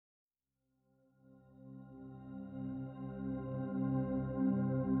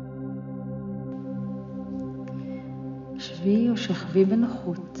שבי או שכבי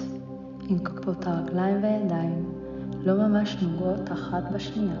בנוחות, עם כפות הרגליים והידיים לא ממש נוגעות אחת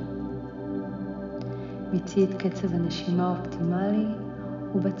בשנייה. מיצי את קצב הנשימה האופטימלי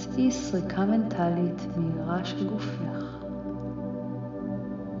ובצעי סריקה מנטלית מהירה של גופך.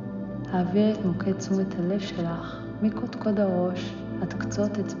 העביר את מוקד תשומת הלב שלך מקודקוד הראש עד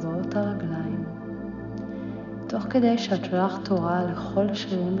קצות אצבעות הרגליים, תוך כדי שאת שולחת הוראה לכל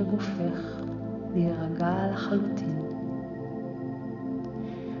השרירים בגופך להירגע לחלוטין.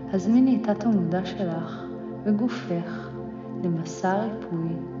 הזמיני את תת המודע שלך וגופך למסע ריפוי,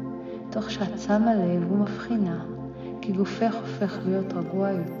 תוך שאת שמה לב ומבחינה כי גופך הופך להיות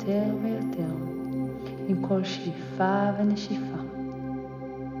רגוע יותר ויותר עם כל שאיפה ונשיפה.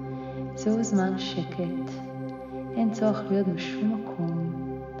 זהו זמן שקט, אין צורך להיות בשום מקום,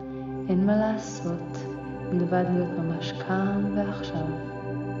 אין מה לעשות מלבד להיות ממש כאן ועכשיו.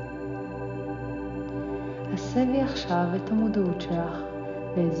 הסבי עכשיו את המודעות שלך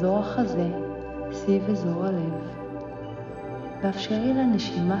לאזור החזה, סביב אזור הלב. ואפשרי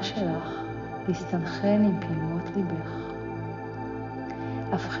לנשימה שלך להסתנכרן עם פעימות ליבך.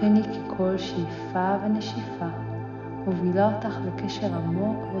 הבחיני כי כל שאיפה ונשיפה מובילה אותך לקשר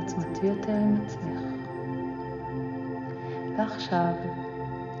עמוק ועוצמתי יותר עם עצמך. ועכשיו,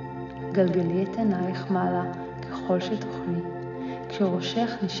 גלגלי את עינייך מעלה ככל שתוכלי,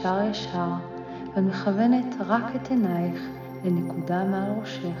 כשראשך נשאר ישר, ואת מכוונת רק את עינייך לנקודה מעל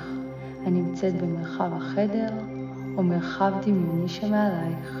ראשך, הנמצאת במרחב החדר או מרחב דמיוני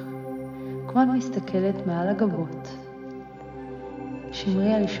שמעלייך, כמו את מסתכלת מעל הגבות.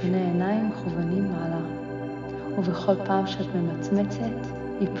 שמרי על ישוני העיניים מכוונים מעלה, ובכל פעם שאת ממצמצת,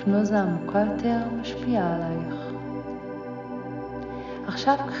 היפנוזה עמוקה יותר משפיעה עלייך.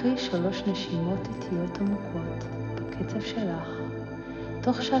 עכשיו קחי 3 נשימות איטיות עמוקות בקצב שלך,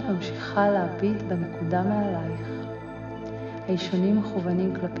 תוך שאת ממשיכה להביט בנקודה מעלייך. הישונים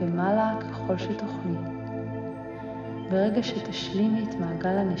מכוונים כלפי מעלה ככל שתוכלי. ברגע שתשלימי את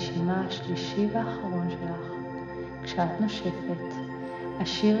מעגל הנשימה השלישי והאחרון שלך, כשאת נושפת,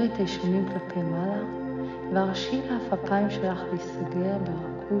 השאירי את הישונים כלפי מעלה, והרשי לאפיים שלך להיסגר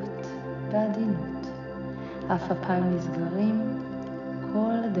ברכות בעדינות. האפיים נסגרים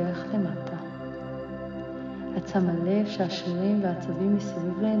כל הדרך למטה. את שמה לב שהשרירים והעצבים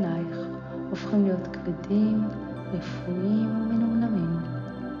מסביב לעינייך הופכים להיות כבדים, רפואיים ומנומנמים.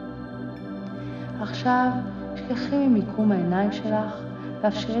 עכשיו שכחי ממיקום העיניים שלך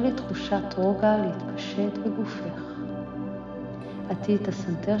ואפשרי לתחושת רוגע להתפשט בגופך. עטי את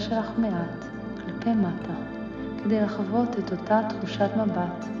הסנטר שלך מעט כלפי מטה כדי לחוות את אותה תחושת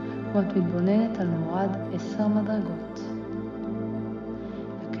מבט כמו את מתבוננת על מורד 10 מדרגות.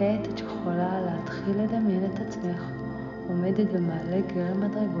 וכעת את יכולה להתחיל לדמיין את עצמך עומדת במעלה גרם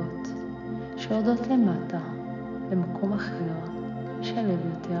מדרגות שיורדות למטה למקום אחר, שלב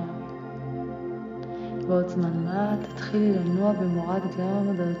יותר. בעוד זמן מה תתחילי לנוע במורד גרם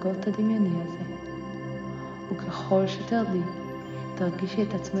המדרגות הדמיוני הזה, וככל שתרדי תרגישי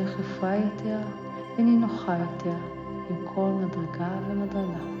את עצמך רפואה יותר ונינוחה יותר עם כל מדרגה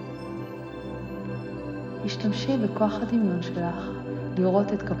ומדרגה. השתמשי בכוח הדמיון שלך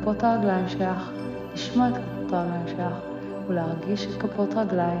לראות את כפות הרגליים שלך, לשמוע את כפות הרגליים שלך ולהרגיש את כפות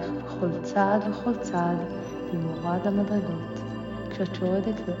רגלייך בכל צעד וכל צעד במורד המדרגות, כשאת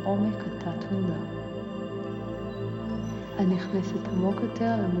שורדת לעומק התת מודע. את נכנסת עמוק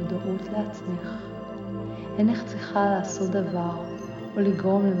יותר למודעות לעצמך. אינך צריכה לעשות דבר או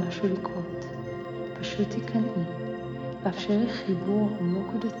לגרום למשהו לקרות. פשוט תיכנעי, ואפשרי חיבור עמוק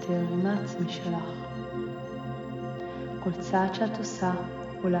עוד יותר עם העצמי שלך. כל צעד שאת עושה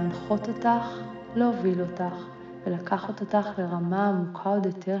הוא להנחות אותך, להוביל אותך ולקחת אותך לרמה עמוקה עוד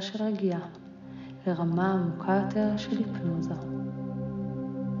יותר של רגיעה, לרמה עמוקה יותר של היפנוזה.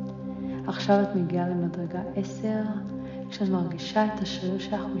 עכשיו את מגיעה למדרגה 10, כשאת מרגישה את השרירים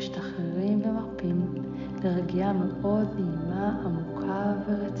שלך משתחררים ומרפים לרגיעה מאוד נעימה, עמוקה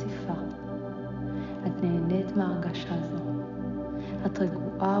ורציפה. את נהנית מהרגשה זו. את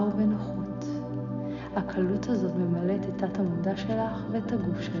רגועה ובנוחות. הקלות הזאת ממלאת את תת המודע שלך ואת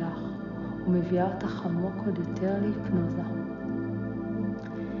הגוף שלך, ומביאה אותך עמוק עוד יותר להיפנוזה.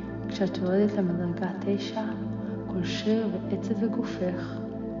 כשאת יורדת למדרגה 9, כל שריר ועצב בגופך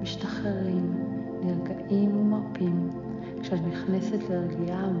משתחררים, נרגעים ומרפים, כשאת נכנסת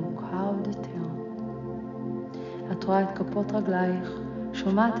לרגיעה עמוקה עוד יותר. את רואה את כפות רגלייך,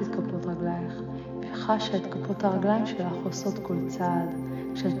 שומעת את כפות רגלייך, וחשה את כפות הרגליים שלך עושות כל צעד,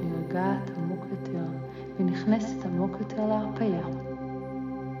 כשאת נרגעת עמוק יותר, ונכנסת עמוק יותר להרפיה.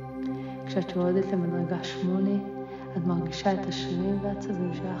 כשאת יורדת למדרגה 8, את מרגישה את השרירים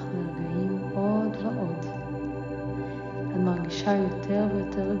והעצבים שלך נרגעים עוד ועוד. את מרגישה יותר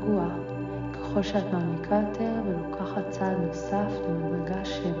ויותר רגועה, ככל שאת מעמיקה יותר ולוקחת צעד נוסף למדרגה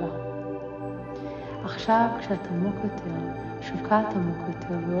 7. עכשיו כשאת עמוק יותר, שוקעת עמוק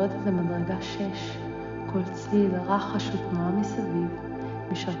יותר ויורדת למדרגה 6, כל צליל, רחש ותנועה מסביב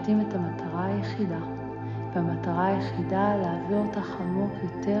משרתים את המטרה היחידה, והמטרה היחידה להעביר אותך עמוק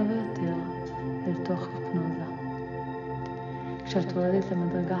יותר ויותר אל תוך היפנוזה. כשאת יורדת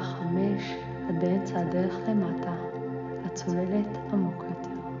למדרגה 5, את באמצע הדרך למטה, את צוללת עמוק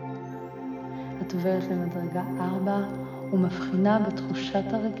יותר. את עוברת למדרגה 4 ומבחינה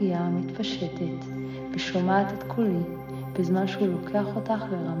בתחושת הרגיעה המתפשטת ושומעת את קולי בזמן שהוא לוקח אותך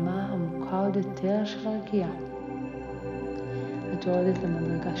לרמה עמוקה עוד יותר של רגיעה. את יורדת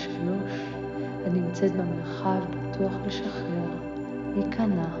למדרגה 3, את נמצאת במרחב בטוח לשחרר,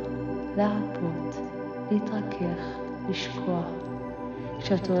 להיכנע, להרפות, להתרכך, לשקוע.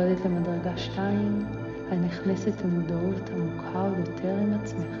 כשאת יורדת למדרגה 2, את נכנסת למודעות עמוקה עוד יותר עם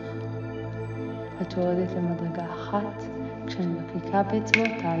עצמך. את יורדת למדרגה 1, כשאני מקליקה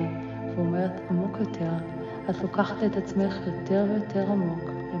באצבעותיי ואומרת עמוק יותר, את לוקחת את עצמך יותר ויותר עמוק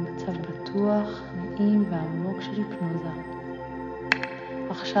למצב בטוח, נעים ועמוק של היפנוזה.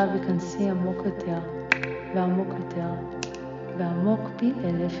 עכשיו הכנסי עמוק יותר ועמוק יותר ועמוק פי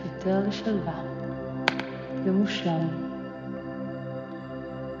 1000 יותר לשלווה. זה מושלם.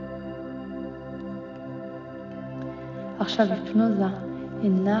 עכשיו היפנוזה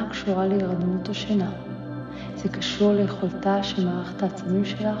אינה קשורה להירדמות או שינה. זה קשור ליכולתה של מערכת העצבים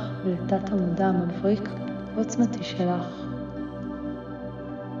שלך ולתת המודע המבריק ועוצמתי שלך.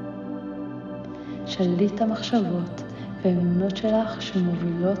 שליט המחשבות והאמונות שלך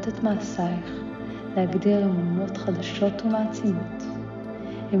שמובילות את מעשייך להגדיר אמונות חדשות ומעצימות.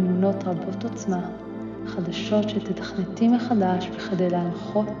 אמונות רבות עוצמה, חדשות שתתכנתי מחדש בכדי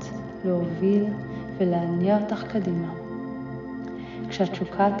להנחות, להוביל ולהניע אותך קדימה. כשאת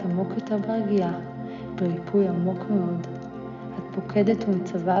שוקעת עמוק יותר ברגיעה, בריפוי עמוק מאוד, את פוקדת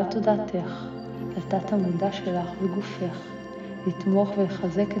ומצווה על תודעתך, על תת המודע שלך וגופך, לתמוך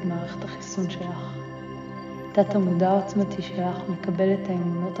ולחזק את מערכת החיסון שלך. תת המודע העוצמתי שלך מקבל את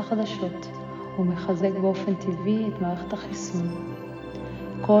האמונות החדשות ומחזק באופן טבעי את מערכת החיסון.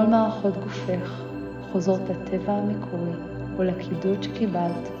 כל מערכות גופך חוזרות לטבע המקורי או לקידוד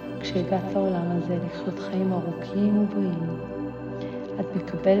שקיבלת כשהגעת לעולם הזה לחיות חיים ארוכים ובריאים. את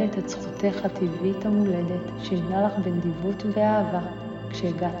מקבלת את זכותך הטבעית המולדת שניתנה לך בנדיבות ובאהבה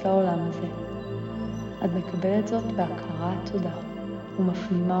כשהגעת לעולם הזה. את מקבלת זאת בהכרת תודה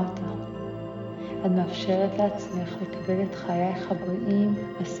ומפנימה אותה. את מאפשרת לעצמך לקבל את חייך הבריאים,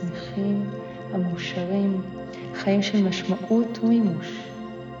 השמחים, המאושרים, חיים של משמעות ומימוש.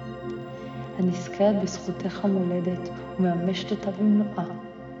 את נזכרת בזכותך המולדת ומאמשת אותה במלואה.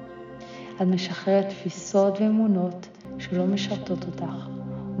 את משחררת תפיסות ואמונות שלא משרתות אותך,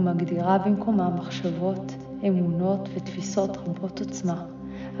 ומגדירה במקומה מחשבות, אמונות ותפיסות רבות עוצמה,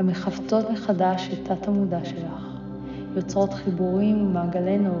 המחפתות מחדש את תת המודע שלך, יוצרות חיבורים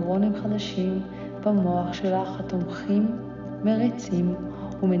ומעגלי נוירונים חדשים במוח שלך התומכים, מריצים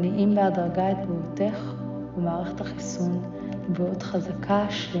ומניעים בהדרגה את בריאותך ומערכת החיסון לבריאות חזקה,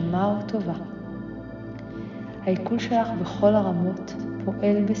 שלמה וטובה. העיכול שלך בכל הרמות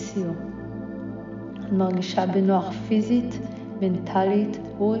פועל בסיום. את מרגישה בנוח פיזית, מנטלית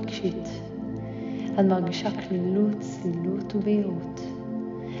ורגשית. את מרגישה כלילות, צלילות ובהירות.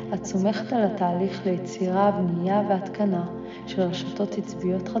 את סומכת על התהליך ליצירה, בנייה והתקנה של רשתות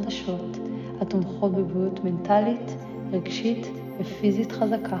עצביות חדשות, התומכות בבריאות מנטלית, רגשית ופיזית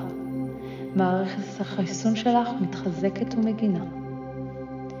חזקה. מערכת החיסון שלך מתחזקת ומגינה.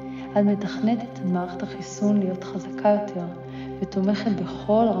 את מתכנתת את מערכת החיסון להיות חזקה יותר ותומכת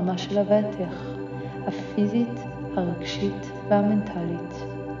בכל רמה של הווייתך, הפיזית, הרגשית והמנטלית.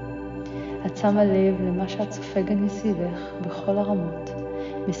 את שמה לב למה שאת סופגת מסביבך בכל הרמות,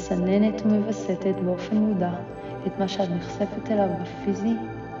 מסננת ומבסטת באופן מודע את מה שאת נחשפת אליו בפיזי,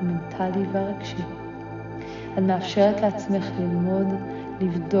 המנטלי והרגשי. את מאפשרת לעצמך ללמוד,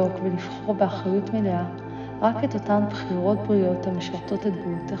 לבדוק ולבחור באחריות מלאה רק את אותן בחירות בריאות המשרתות את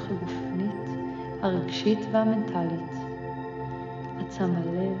בריאותך הגופנית, הרגשית והמנטלית. את שמה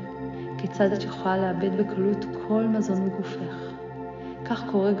לב כיצד את יכולה לאבד בקלות כל מזון מגופך. כך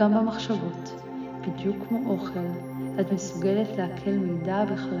קורה גם במחשבות. בדיוק כמו אוכל, את מסוגלת לעכל מידע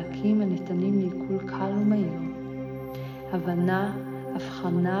בחלקים הניתנים לעיכול קל ומהיר. הבנה,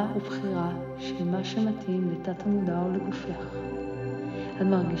 הבחנה ובחירה של מה שמתאים לתת המודע או לגופך. את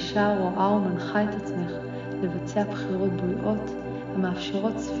מרגישה, רואה ומנחה את עצמך לבצע בחירות בריאות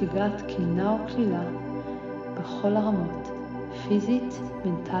המאפשרות ספיגת תקינה או כלילה בכל הרמות, פיזית,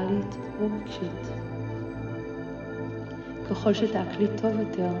 מנטלית ורגשית. ככל שתעכלי טוב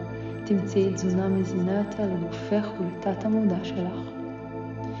יותר, תמצאי תזונה מזינה יותר לגופך ולתת המודע שלך.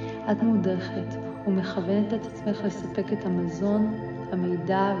 את מודרכת ומכוונת את עצמך לספק את המזון,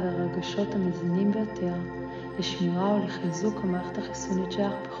 המידע והרגשות המזינים ביותר, לשמירה ולחיזוק המערכת החיסונית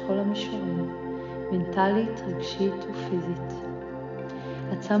שלך בכל המישורים, מנטלית, רגשית ופיזית.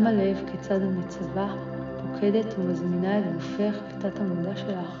 את שמה לב כיצד המצבה פוקדת ומזמינה את גופך ותת המודע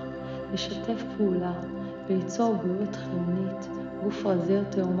שלך לשתף פעולה וליצור בריאות חיונית, גוף רזה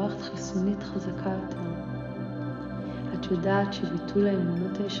יותר ומערכת חיסונית חזקה יותר. את יודעת שביטול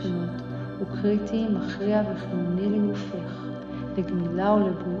האמונות הישנות הוא קריטי, מכריע וחיוני לגופך, לגמילה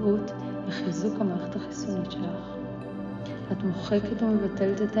ולבריאות וחיזוק המערכת החיסונית שלך. את מוחקת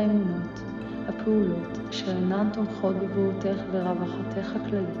ומבטלת את האמונות, הפעולות אשר אינן תומכות בבריאותך ורווחתך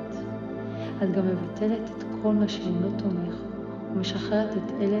הכללית. את גם מבטלת את כל מה שאינו תומך ומשחררת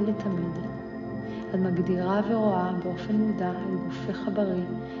את אלה לתמיד. את מגדירה ורואה באופן מודע את גופך הבריא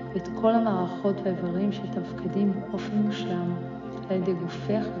ואת כל המערכות והאיברים שתפקדים באופן מושלם על ידי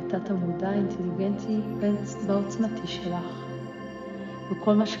גופך ותת המודע האינטליגנטי והעוצמתי שלך.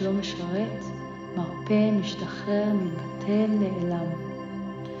 וכל מה שלא משרת, מרפא, משתחרר, מתבטל, נעלם.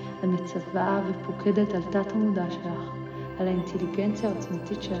 את מצווה ופוקדת על תת המודע שלך, על האינטליגנציה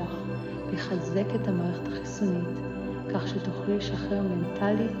העוצמתית שלך, לחזק את המערכת החיסונית, כך שתוכלי לשחרר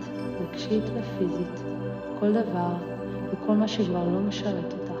מנטלית, רגשית ופיזית, כל דבר וכל מה שכבר לא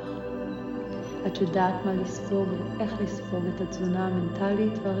משרת אותך. את יודעת מה לספוג ואיך לספוג את התזונה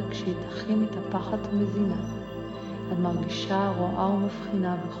המנטלית והרגשית הכי מטפחת ומזינה. את מרגישה, רואה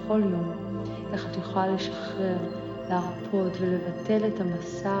ומבחינה בכל יום איך את יכולה לשחרר, להרפות ולבטל את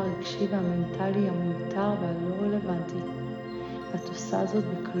המסע הרגשי והמנטלי המיותר והלא רלוונטי. ואת עושה זאת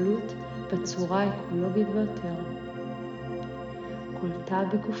בקלות, בצורה האקולוגית ביותר. כל תא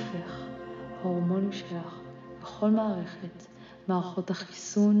בגופך, ההורמונים שלך, בכל מערכת, מערכות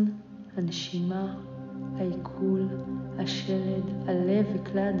החיסון, הנשימה, העיכול, השלד, הלב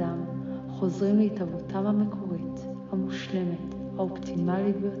וכלי הדם, חוזרים להתהוותם המקורית, המושלמת,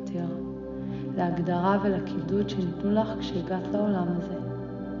 האופטימלית ביותר, להגדרה ולקידוד שניתנו לך כשהגעת לעולם הזה.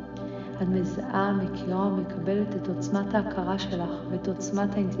 את מזהה, מכירה ומקבלת את עוצמת ההכרה שלך ואת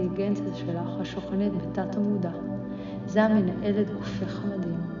עוצמת האינטליגנציה שלך השוכנת בתת המודע. זה המנהל את גופך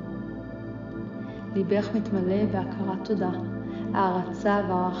המדהים. ליבך מתמלא בהכרת תודה, הערצה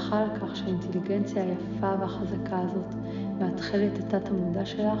והערכה על כך שהאינטליגנציה היפה והחזקה הזאת מאתחלת את תת המודע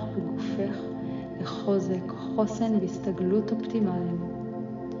שלך בגופך לחוזק, חוסן והסתגלות אופטימליים.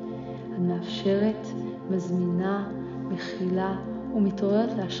 את מאפשרת, מזמינה, מכילה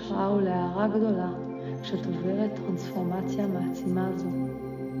ומתעוררת להשראה ולהערה גדולה כשאת עוברת טרנספורמציה מעצימה זו.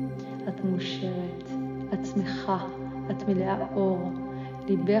 את מאושרת, את שמחה, את מלאה אור,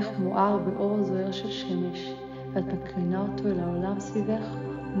 ליבך מואר באור זוהר של שמש, ואת מקרינה אותו אל העולם סביבך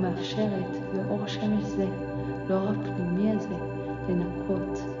ומאפשרת לאור השמש זה, לאור הפנימי הזה,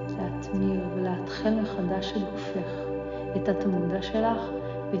 לנקות, להתמיר ולהתחל מחדש את גופך, את התמודה שלך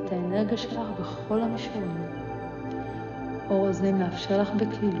ואת האנרגיה שלך בכל המישורים. אור זה מאפשר לך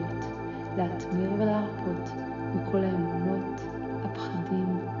בקלילות להתמיר ולהרפות מכל האמונות,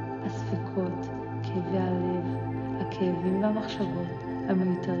 הפחדים, הספקות, כאבי הלב, הכאבים והמחשבות,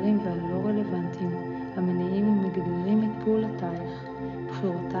 המיותרים והלא רלוונטיים, המניעים ומגדירים את פעולותייך,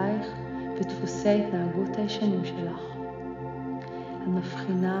 בחירותייך ודפוסי ההתנהגות הישנים שלך. את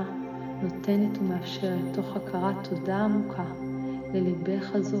מבחינה, נותנת ומאפשרת תוך הכרת תודה עמוקה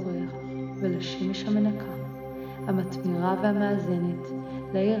לליבך הזורח ולשמש המנקה, המתמירה והמאזנת,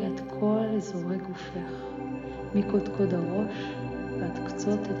 להאיר את כל אזורי גופך, מקודקוד הראש ועד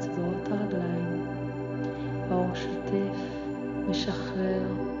קצות אצבעות הרגליים. האור שוטף, משחרר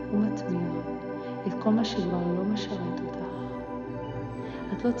ומתמיר את כל מה שכבר לא משרת אותך.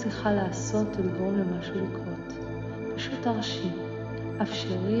 את לא צריכה לעשות או לגרום למשהו לקרות. פשוט תרשי,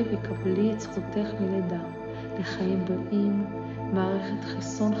 אפשרי וקבלי את זכותך מלידה לחיים בריאים, מערכת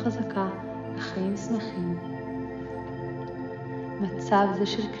חיסון חזקה וחיים שמחים. מצב זה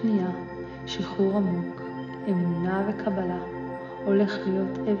של קנייה, שחרור עמוק, אמונה וקבלה, הולך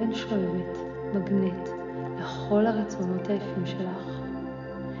להיות אבן שואבת, מגנט, לכל הרצונות היפים שלך.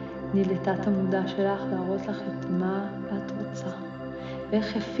 תני לתת המודע שלך להראות לך את מה את רוצה,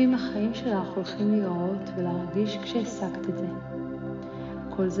 ואיך יפים החיים שלך הולכים להיראות ולהרגיש כשהשגת את זה.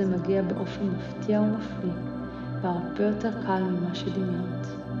 כל זה מגיע באופן מפתיע ומפליא, והרבה יותר קל ממה שדמיינת.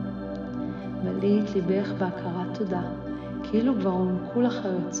 מלאי את ליבך בהכרת תודה, כאילו כבר הוענקו לך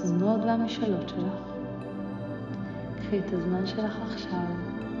הרצונות והמשאלות שלך. קחי את הזמן שלך עכשיו,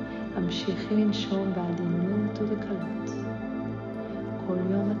 המשיכי לנשום בעדינות ובקלות. כל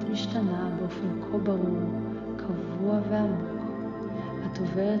יום את משתנה באופן כה ברור, קבוע רגוע ועמוק. את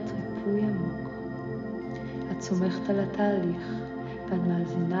עוברת ריפוי עמוק. את סומכת על התהליך ואת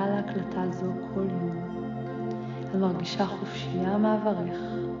מאזינה להקלטה זו כל יום. את מרגישה חופשייה מעברך.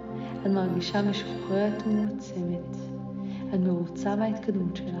 את מרגישה משוחררת ומועצמת. את מרוצה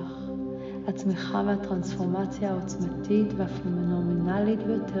מההתקדמות שלך. את שמחה מהטרנספורמציה העוצמתית והפנומנלית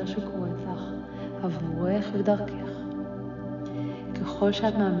ביותר שקורית לך עבורך ודרכך. ככל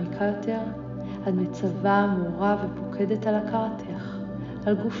שאת מעמיקה יותר, את מצווה, מורה ופוקדת על הכרתך,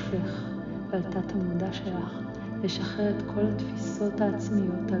 על גופך ועל תת המודע שלך, לשחרר את כל התפיסות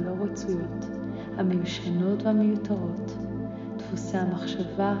העצמיות הלא רצויות, המיושנות והמיותרות, דפוסי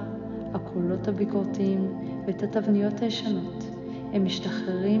המחשבה, הקולות הביקורתיים ואת התבניות הישנות. הם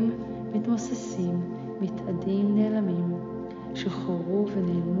משתחררים, מתמוססים, מתאדים, נעלמים, שחררו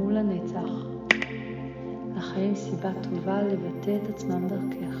ונעלמו לנצח. לחיים סיבה טובה לבטא את עצמם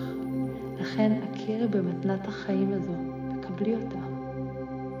דרכך. לכן הכירי במתנת החיים הזו, וקבלי אותה.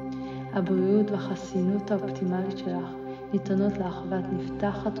 הבריאות והחסינות האופטימלית שלך ניתנות לך ואת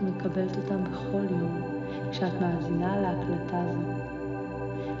נפתחת ומקבלת אותם בכל יום כשאת מאזינה להקלטה זו.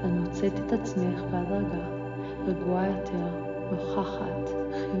 את מוצאת את עצמך בהדרגה, רגועה יותר, נוכחת,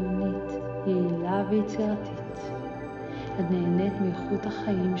 חיונית, יעילה ויצירתית. את נהנית מאיכות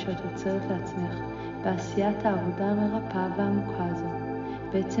החיים שאת יוצרת לעצמך בעשיית העבודה המרפאה והעמוקה הזו,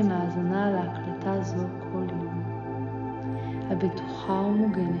 בעצם האזנה להקלטה זו כל יום. את בטוחה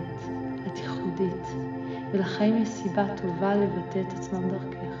ומוגנת, את ייחודית, ולחיים יש סיבה טובה לבטא את עצמם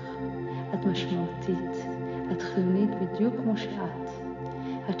דרכך. את משמעותית, את חיונית בדיוק כמו שאת.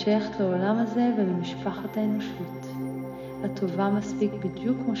 את שייכת לעולם הזה ולמשפחת האנושות. את טובה מספיק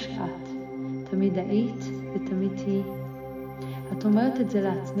בדיוק כמו שאת. תמיד היית ותמיד תהיי. את אומרת את זה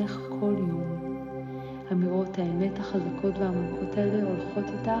לעצמך כל יום. אמירות האמת החזקות והעמוקות האלה הולכות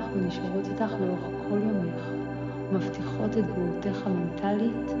איתך ונשארות איתך לאורך כל יומך, ומבטיחות את בריאותך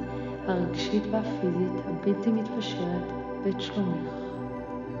המנטלית, הרגשית והפיזית הבלתי מתפשרת ואת שלומך.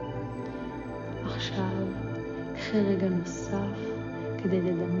 עכשיו, קחי רגע נוסף כדי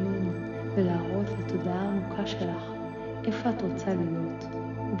לדמיין ולהראות לתודעה העמוקה שלך איפה את רוצה להיות,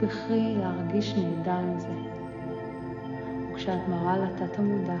 ובחרי להרגיש נהדר עם זה. וכשאת מראה לתת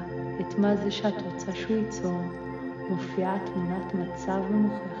המודע את מה זה שאת רוצה שהוא ייצור, מופיעה תמונת מצב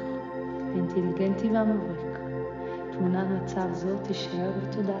במוחך, האינטליגנטי והמבריק. תמונת מצב זו תישאר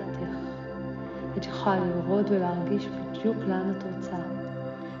בתודעתך. את יכולה לראות ולהרגיש בדיוק לאן את רוצה,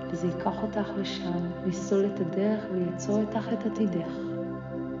 וזה ייקח אותך לשם, לסלול את הדרך וליצור איתך את עתידך.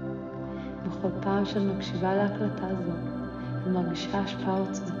 בכל פעם שאת מקשיבה להקלטה זו, את מרגישה השפעה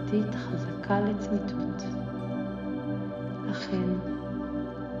עוצמתית חזקה לצמיתות. לכן,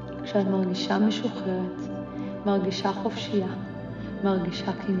 כשאת מרגישה משוחררת, מרגישה חופשייה,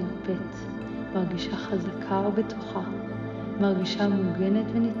 מרגישה כנרפאת, מרגישה חזקה ובטוחה, מרגישה מוגנת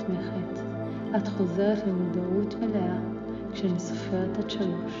ונתמכת, את חוזרת למודעות מלאה. כשאני סופרת עד 3,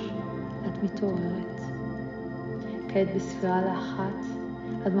 את מתעוררת. כעת בספירה ל1,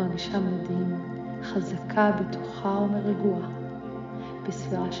 את מרגישה מדהים, חזקה, בטוחה ומרגועה.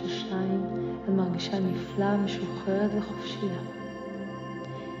 בספירה של 2, את מרגישה נפלאה, משוחררת וחופשייה.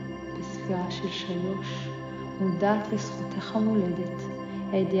 בספירה של 3, מודעת לזכותך המולדת,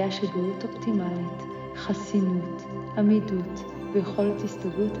 הידיעה של בריאות אופטימלית, חסינות, עמידות ויכולת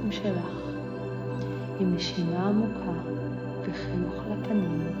הסתגלות עם שלך. עם נשימה עמוקה וחיוך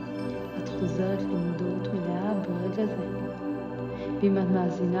לפנים, את חוזרת למודעות מלאה ברגע זה. ואם את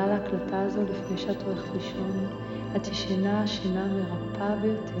מאזינה להקלטה הזו לפני שאת הולכת לישון, את ישנה שינה מרפאה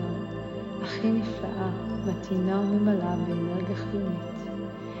ביותר, הכי נפלאה, מתאינה וממלאה באנרגיה חיונית.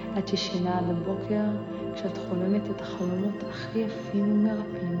 את ישנה עד הבוקר כשאת חולמת את החלומות הכי יפים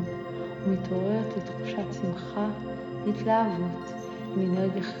ומרפאים, ומתעוררת לתחושת שמחה, התלהבות, עם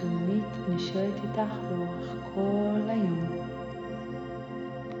אנרגיה חיונית ונשארת איתך לאורך כל היום.